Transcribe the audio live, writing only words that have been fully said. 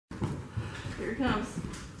Here it comes.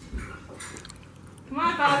 Come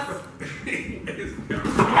on, Fox.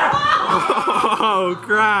 Oh,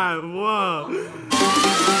 crap. Whoa.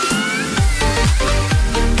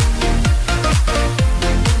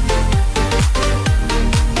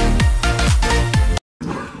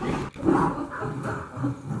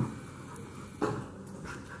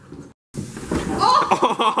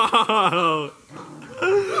 Oh.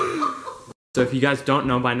 So if you guys don't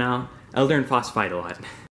know by now, Eldur and Foss fight a lot.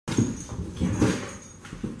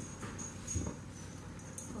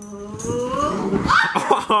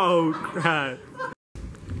 Oh crap.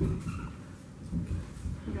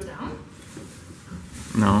 Go down?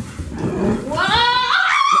 No.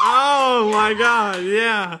 Oh my god,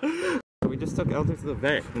 yeah. We just took Eldur to the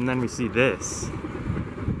vet and then we see this.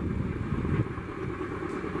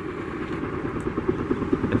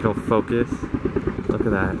 If he'll focus, look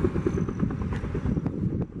at that.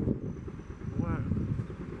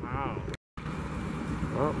 Wow.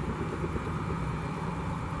 Oh.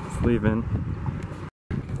 It's leaving.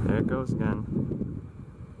 There it goes again.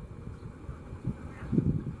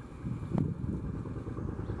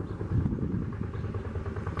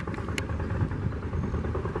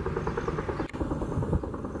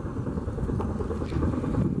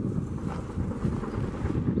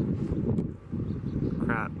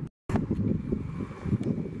 Crap.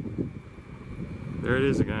 There it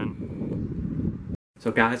is again.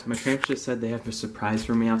 So guys, my parents just said they have a surprise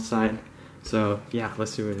for me outside. So yeah,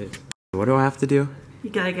 let's see what it is. What do I have to do? You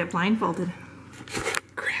gotta get blindfolded.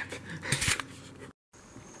 Crap.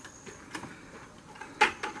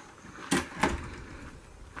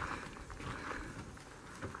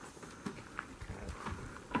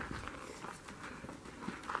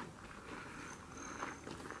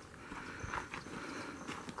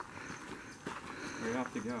 Where do you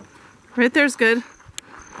have to go? Right there's good.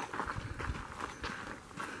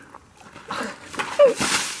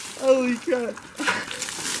 Holy crap.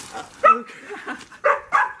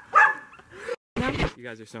 You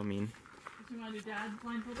guys are so mean. Do you want to do Dad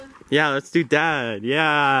blindfolded? Yeah, let's do Dad.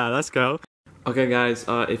 Yeah, let's go. Okay guys,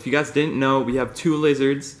 if you guys didn't know, we have two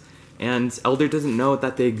lizards and Eldur doesn't know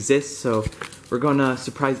that they exist, so we're gonna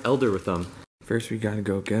surprise Eldur with them. First we gotta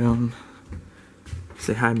go get them.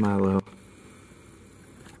 Say hi, Milo.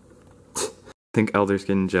 I think Eldur's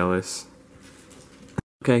getting jealous.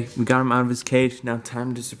 Okay, we got him out of his cage. Now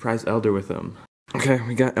time to surprise Eldur with him. Okay,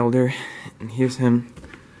 we got Eldur, and here's him.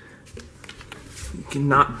 You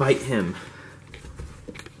cannot bite him.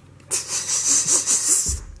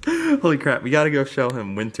 Holy crap, we gotta go show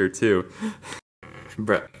him Winter too.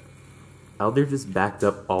 Bruh. Eldur just backed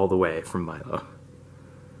up all the way from Milo.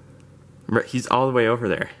 Bruh, he's all the way over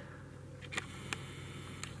there.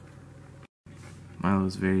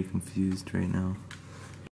 Milo's very confused right now.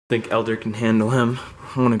 I think Eldur can handle him.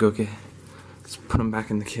 I wanna go let's put him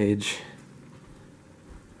back in the cage.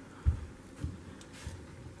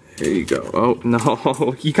 There you go. Oh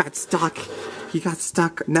no, he got stuck. He got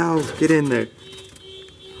stuck. No, get in there.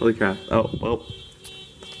 Holy crap. Oh, well.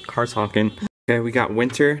 Car's honking. Okay, we got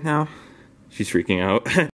Winter now. She's freaking out.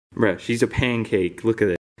 Bruh, she's a pancake. Look at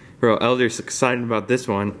it. Bro, Eldur's excited about this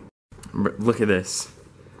one. Bruh, look at this.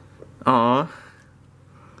 Aww.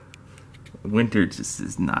 Winter just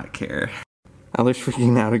does not care. Eldur's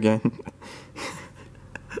freaking out again.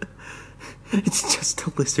 It's just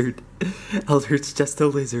a lizard. Eldur, it's just a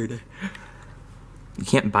lizard. You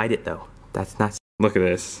can't bite it though. That's not. Look at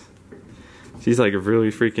this. She's like really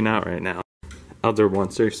freaking out right now. Eldur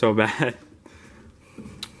wants her so bad.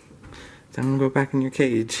 So I'm gonna go back in your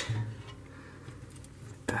cage.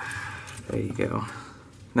 There you go.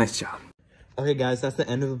 Nice job. Okay guys, that's the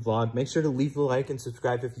end of the vlog. Make sure to leave a like and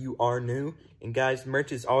subscribe if you are new. And guys,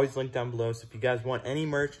 merch is always linked down below. So if you guys want any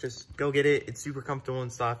merch, just go get it. It's super comfortable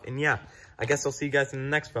and stuff. And yeah, I guess I'll see you guys in the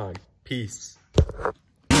next vlog. Peace.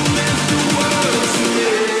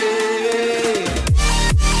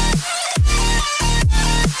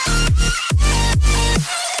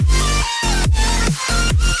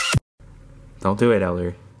 Don't do it,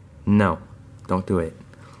 Eldur. No, don't do it.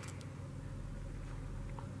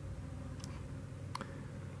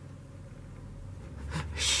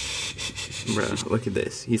 Bro, look at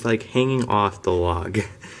this. He's like hanging off the log.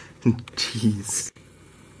 Jeez.